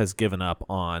given up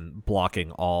on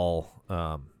blocking all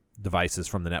devices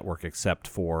from the network except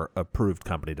for approved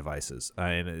company devices.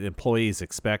 And employees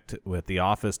expect with the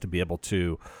office to be able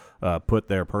to put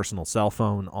their personal cell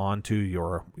phone onto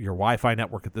your Wi-Fi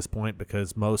network at this point,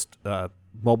 because most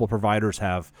mobile providers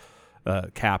have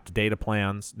capped data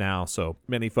plans now. So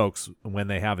many folks, when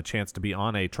they have a chance to be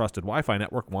on a trusted Wi-Fi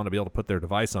network, want to be able to put their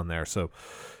device on there. So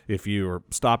if you're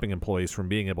stopping employees from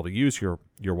being able to use your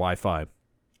Wi-Fi,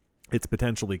 it's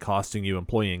potentially costing you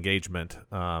employee engagement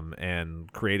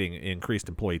and creating increased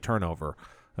employee turnover.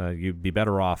 You'd be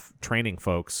better off training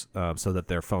folks so that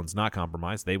their phone's not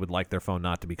compromised. They would like their phone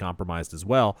not to be compromised as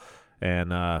well.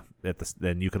 And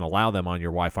then you can allow them on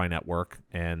your Wi-Fi network,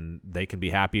 and they can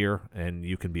be happier, and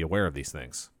you can be aware of these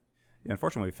things. Yeah,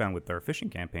 unfortunately, we found with our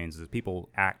phishing campaigns is people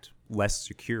act less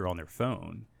secure on their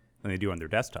phone than they do on their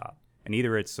desktop. And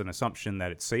either it's an assumption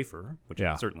that it's safer, which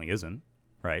it certainly isn't,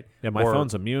 right? Yeah, my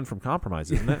phone's immune from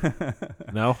compromise, isn't it?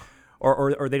 No?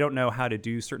 Or they don't know how to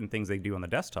do certain things they do on the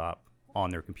desktop on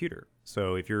their computer.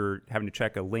 So if you're having to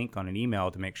check a link on an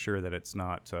email to make sure that it's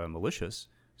not malicious,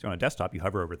 so on a desktop, you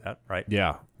hover over that, right?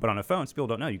 Yeah. But on a phone, some people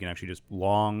don't know. You can actually just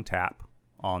long tap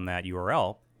on that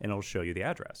URL, and it'll show you the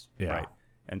address. Yeah. Right?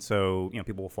 And so,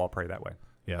 people will fall prey that way.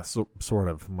 Yeah, sort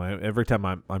of. Every time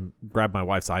I grab my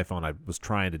wife's iPhone, I was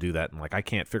trying to do that, and I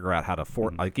can't figure out how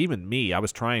to even me, I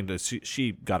was trying to.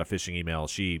 She got a phishing email.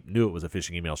 She knew it was a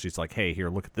phishing email. She's like, "Hey, here,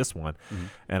 look at this one,"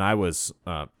 and I was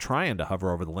trying to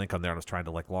hover over the link on there, and I was trying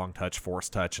to long touch, force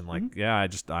touch, and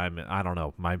I don't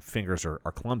know, my fingers are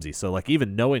clumsy. So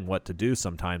even knowing what to do,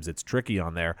 sometimes it's tricky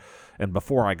on there. And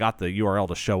before I got the URL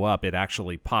to show up, it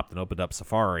actually popped and opened up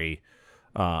Safari.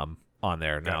 On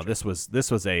there. Now, this was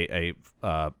a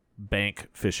bank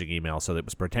phishing email, so it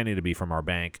was pretending to be from our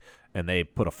bank, and they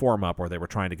put a form up where they were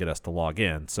trying to get us to log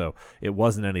in. So it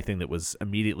wasn't anything that was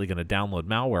immediately going to download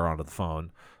malware onto the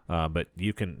phone, but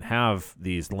you can have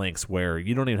these links where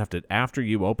you don't even have to, after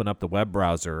you open up the web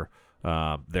browser,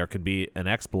 there can be an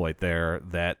exploit there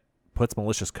that puts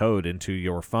malicious code into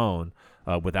your phone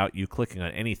without you clicking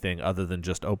on anything other than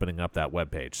just opening up that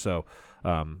web page. So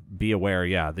be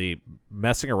aware, the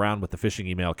messing around with the phishing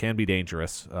email can be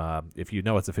dangerous. If you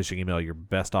know it's a phishing email, you're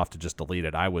best off to just delete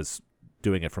it. I was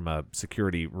doing it from a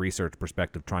security research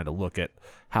perspective, trying to look at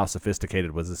how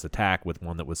sophisticated was this attack with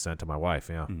one that was sent to my wife.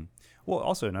 Yeah. Mm-hmm. Well,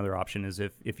 also another option is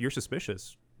if you're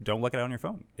suspicious, don't look at it on your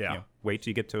phone. Yeah. Wait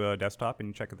till you get to a desktop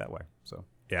and check it that way. So.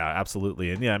 Yeah,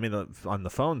 absolutely. And yeah, I mean, on the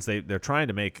phones, they're trying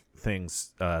to make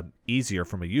things easier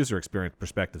from a user experience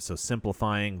perspective. So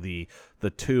simplifying the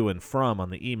to and from on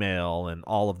the email and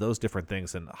all of those different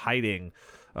things, and hiding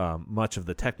much of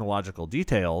the technological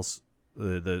details.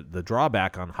 The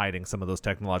drawback on hiding some of those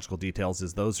technological details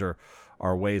is those are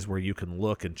ways where you can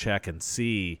look and check and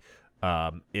see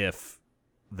if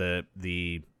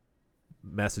the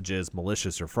message is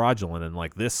malicious or fraudulent. And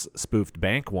like this spoofed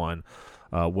bank one,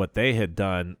 what they had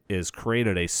done is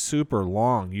created a super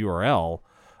long URL,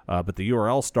 but the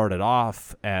URL started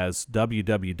off as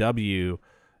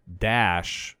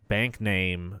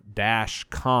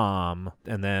www-bankname-com,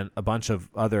 and then a bunch of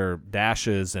other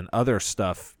dashes and other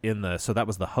stuff so that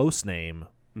was the host name,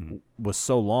 was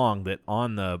so long that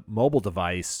on the mobile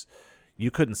device you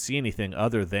couldn't see anything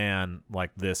other than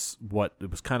like this, what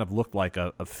it was kind of looked like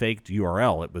a faked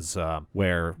URL. It was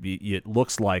where it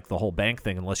looks like the whole bank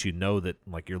thing, unless you know that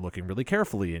like you're looking really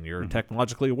carefully and you're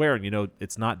technologically aware, and you know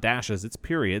it's not dashes, it's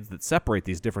periods that separate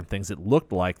these different things. It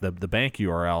looked like the bank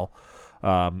URL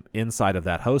inside of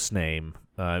that host name,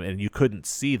 and you couldn't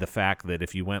see the fact that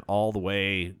if you went all the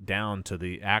way down to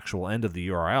the actual end of the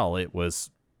URL, it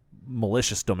was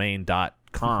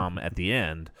maliciousdomain.com at the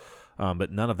end.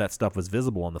 But none of that stuff was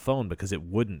visible on the phone because it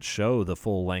wouldn't show the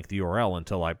full-length URL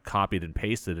until I copied and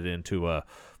pasted it into a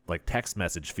like text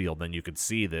message field. Then you could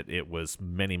see that it was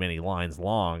many, many lines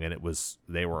long, and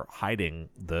they were hiding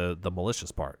the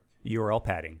malicious part. URL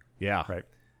padding. Yeah. Right.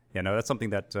 Yeah, no, that's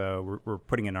something that we're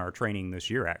putting in our training this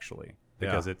year, actually,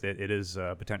 because it is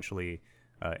potentially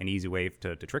an easy way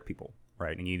to trick people,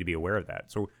 right? And you need to be aware of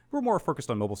that. So we're more focused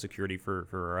on mobile security for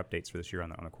our updates for this year on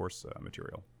the course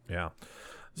material. Yeah.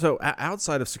 So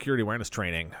outside of security awareness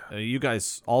training, you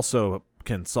guys also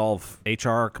can solve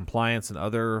HR, compliance, and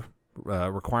other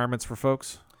requirements for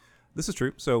folks? This is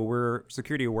true. So we're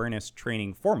security awareness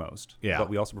training foremost, but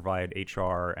we also provide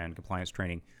HR and compliance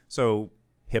training. So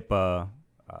HIPAA,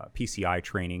 PCI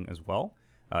training as well.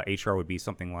 HR would be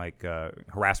something like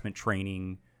harassment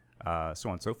training, so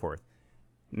on and so forth.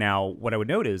 Now, what I would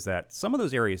note is that some of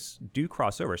those areas do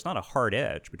cross over. It's not a hard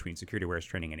edge between security awareness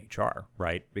training and HR,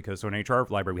 right? Because so in HR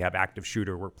library, we have active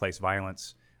shooter, workplace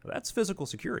violence. That's physical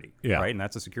security, right? And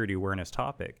that's a security awareness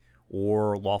topic.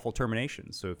 Or lawful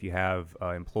termination. So if you have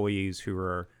employees who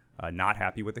are not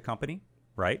happy with the company,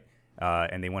 right,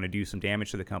 and they want to do some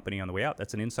damage to the company on the way out,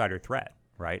 that's an insider threat,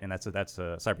 right? And that's a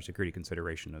cybersecurity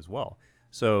consideration as well.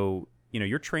 So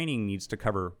your training needs to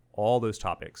cover all those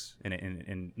topics,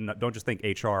 and don't just think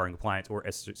HR and compliance or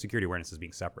security awareness as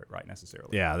being separate, right?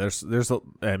 Necessarily. Yeah,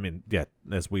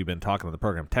 as we've been talking on the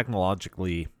program,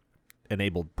 technologically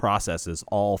enabled processes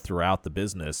all throughout the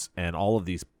business, and all of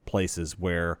these places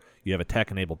where you have a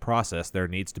tech-enabled process, there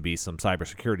needs to be some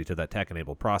cybersecurity to that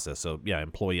tech-enabled process. So yeah,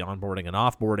 employee onboarding and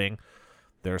offboarding,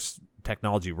 there's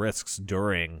technology risks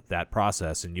during that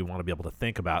process, and you want to be able to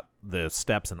think about the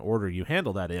steps and order you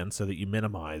handle that in so that you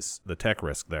minimize the tech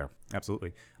risk there.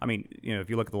 Absolutely. I mean, if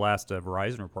you look at the last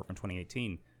Verizon report from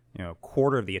 2018, a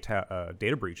quarter of the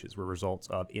data breaches were results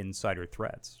of insider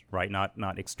threats, right? Not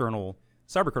external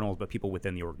cyber criminals, but people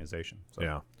within the organization. So,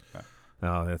 yeah.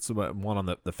 It's one on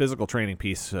the physical training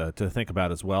piece to think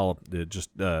about as well. Just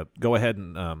go ahead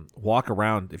and walk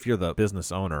around. If you're the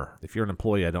business owner, if you're an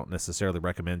employee, I don't necessarily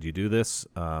recommend you do this.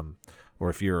 Or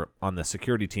if you're on the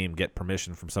security team, get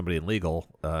permission from somebody in legal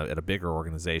at a bigger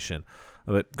organization.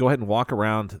 But go ahead and walk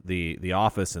around the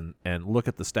office and look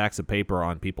at the stacks of paper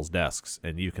on people's desks,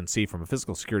 and you can see from a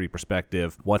physical security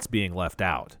perspective what's being left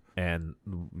out. And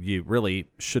you really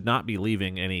should not be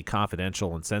leaving any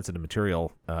confidential and sensitive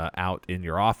material out in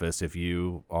your office if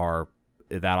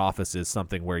that office is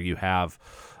something where you have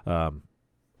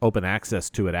open access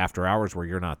to it after hours where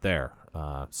you're not there.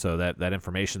 So that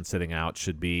information sitting out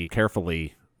should be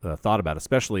carefully thought about,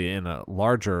 especially in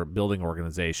larger building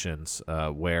organizations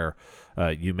where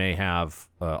you may have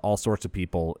all sorts of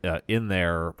people in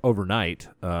there overnight,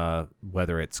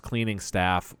 whether it's cleaning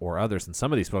staff or others. And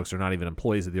some of these folks are not even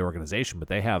employees of the organization, but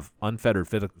they have unfettered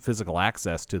physical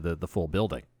access to the full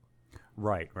building.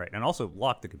 Right. And also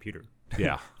lock the computer.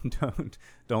 Yeah.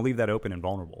 Don't leave that open and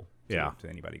vulnerable to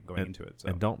anybody going into it. So.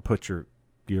 And don't put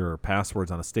your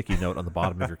passwords on a sticky note on the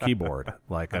bottom of your keyboard.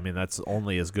 That's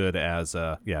only as good as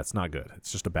it's not good.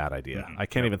 It's just a bad idea. I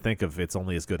can't even think of it's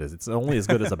only as good as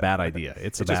a bad idea.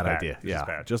 It's a bad idea.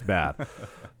 Just bad.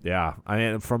 Yeah. I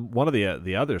mean, from one of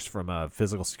the others from a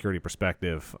physical security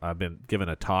perspective, I've been given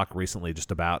a talk recently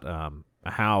just about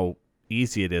how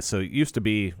easy it is. So it used to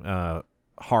be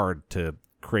hard to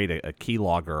create a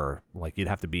keylogger. Like you'd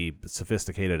have to be a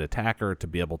sophisticated attacker to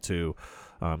be able to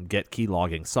get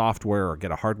keylogging software or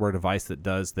get a hardware device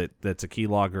that's a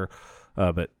keylogger.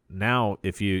 But now,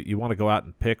 if you want to go out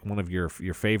and pick one of your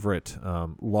favorite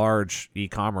large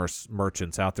e-commerce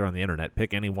merchants out there on the internet,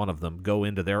 pick any one of them, go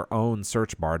into their own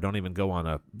search bar. Don't even go on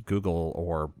a Google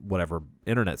or whatever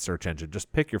internet search engine.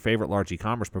 Just pick your favorite large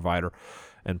e-commerce provider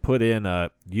and put in a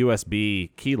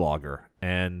USB keylogger,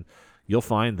 and you'll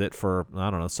find that for, I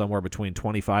don't know, somewhere between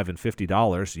 $25 and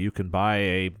 $50, you can buy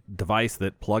a device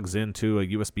that plugs into a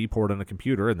USB port on a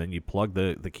computer, and then you plug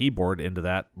the keyboard into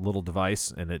that little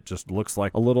device, and it just looks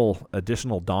like a little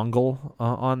additional dongle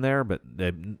on there, but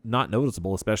not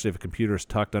noticeable, especially if a computer's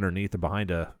tucked underneath or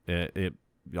behind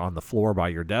on the floor by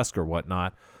your desk or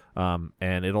whatnot.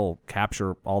 And it'll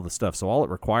capture all the stuff. So all it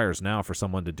requires now for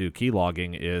someone to do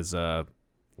keylogging is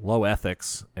low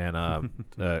ethics and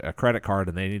a credit card,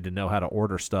 and they need to know how to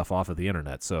order stuff off of the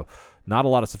internet. So not a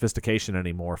lot of sophistication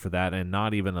anymore for that, and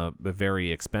not even a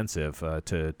very expensive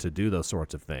to do those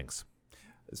sorts of things.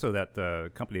 So that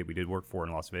company that we did work for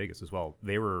in Las Vegas as well,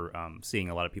 they were seeing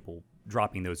a lot of people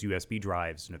dropping those USB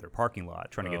drives into their parking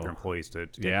lot, trying to get their employees to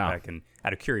get back, and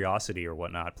out of curiosity or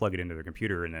whatnot, plug it into their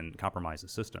computer and then compromise the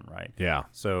system, right? Yeah.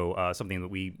 So something that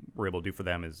we were able to do for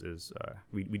them is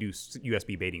we do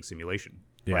USB baiting simulation.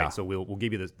 Yeah. Right? So we'll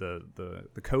give you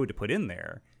the code to put in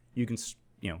there. You can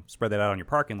spread that out on your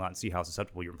parking lot and see how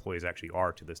susceptible your employees actually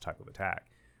are to this type of attack.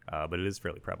 But it is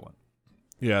fairly prevalent.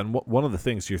 Yeah, and one of the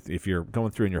things, if you're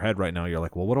going through in your head right now, you're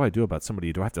like, well, what do I do about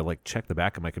somebody? Do I have to check the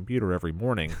back of my computer every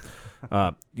morning?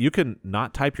 You can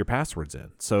not type your passwords in.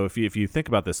 So if you think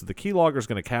about this, the keylogger is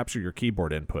going to capture your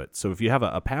keyboard input. So if you have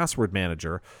a password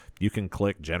manager, you can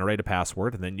click generate a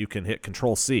password, and then you can hit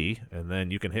Control-C, and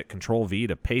then you can hit Control-V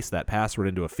to paste that password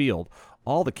into a field.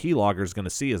 All the keylogger is going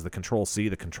to see is the Control-C,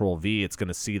 the Control-V. It's going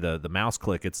to see the mouse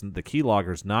click. The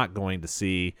keylogger is not going to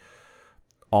see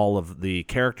all of the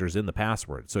characters in the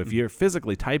password. So if you're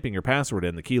physically typing your password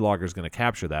in, the keylogger is going to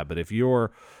capture that. But if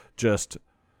you're just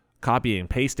copying and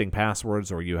pasting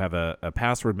passwords, or you have a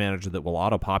password manager that will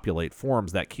auto-populate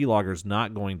forms, that keylogger is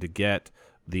not going to get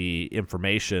the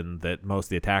information that most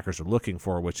of the attackers are looking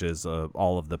for, which is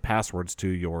all of the passwords to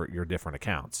your different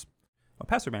accounts. Well,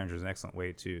 password manager is an excellent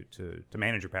way to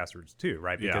manage your passwords too,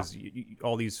 right? Because you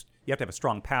have to have a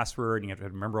strong password, and you have to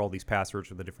remember all these passwords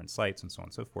for the different sites and so on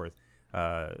and so forth.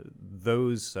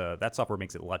 That software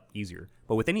makes it a lot easier.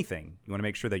 But with anything, you want to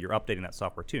make sure that you're updating that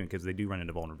software too, because they do run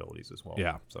into vulnerabilities as well.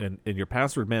 Yeah, so. And your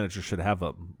password manager should have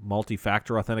a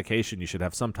multi-factor authentication. You should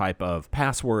have some type of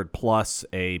password plus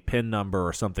a PIN number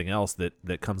or something else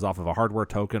that comes off of a hardware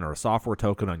token or a software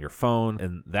token on your phone.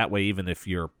 And that way, even if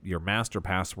your master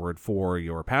password for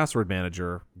your password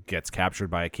manager gets captured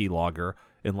by a keylogger,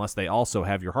 unless they also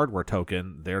have your hardware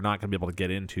token, they're not going to be able to get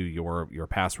into your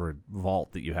password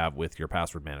vault that you have with your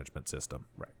password management system.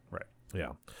 Right.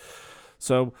 Yeah.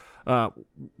 So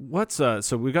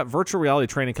so we've got virtual reality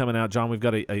training coming out, John. We've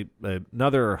got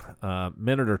another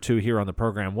minute or two here on the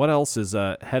program. What else is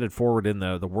headed forward in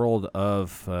the world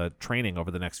of training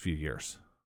over the next few years?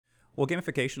 Well,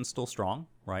 gamification is still strong,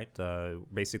 right?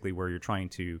 Basically where you're trying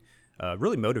to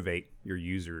really motivate your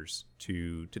users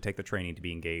to take the training, to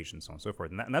be engaged, and so on and so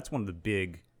forth. And that's one of the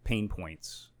big pain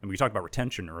points. And we talked about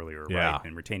retention earlier, right?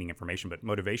 And retaining information, but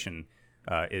motivation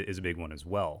is a big one as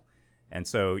well. And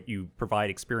so you provide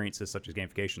experiences such as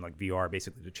gamification, like VR,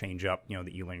 basically to change up,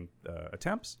 the e-learning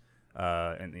attempts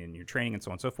and in your training and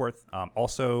so on and so forth.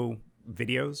 Also,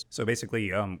 videos. So basically,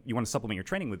 you want to supplement your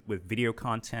training with video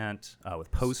content,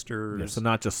 with posters. Yeah, so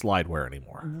not just slideware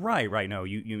anymore. Right. No,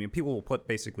 people will put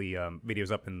basically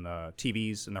videos up in the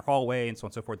TVs in their hallway and so on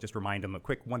and so forth. Just remind them a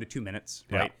quick 1 to 2 minutes,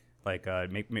 right? Like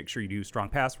make sure you do strong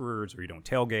passwords, or you don't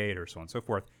tailgate, or so on and so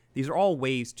forth. These are all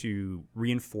ways to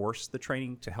reinforce the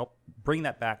training to help bring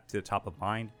that back to the top of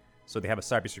mind, so they have a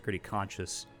cybersecurity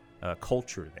conscious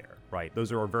culture there, right?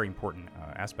 Those are very important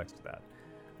aspects to that.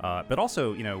 But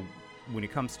also, when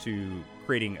it comes to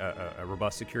creating a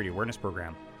robust security awareness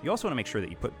program, you also want to make sure that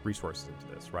you put resources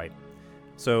into this, right?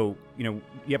 So, you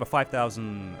have a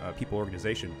 5,000 people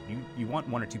organization. You want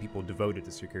 1 or 2 people devoted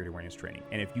to security awareness training.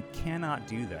 And if you cannot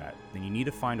do that, then you need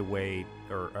to find a way,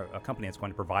 or a company that's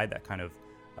going to provide that kind of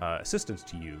assistance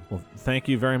to you. Well, thank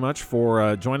you very much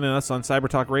for joining us on Cyber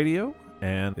Talk Radio,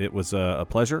 and it was a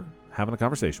pleasure having a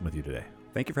conversation with you today.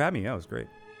 Thank you for having me. Yeah, it was great.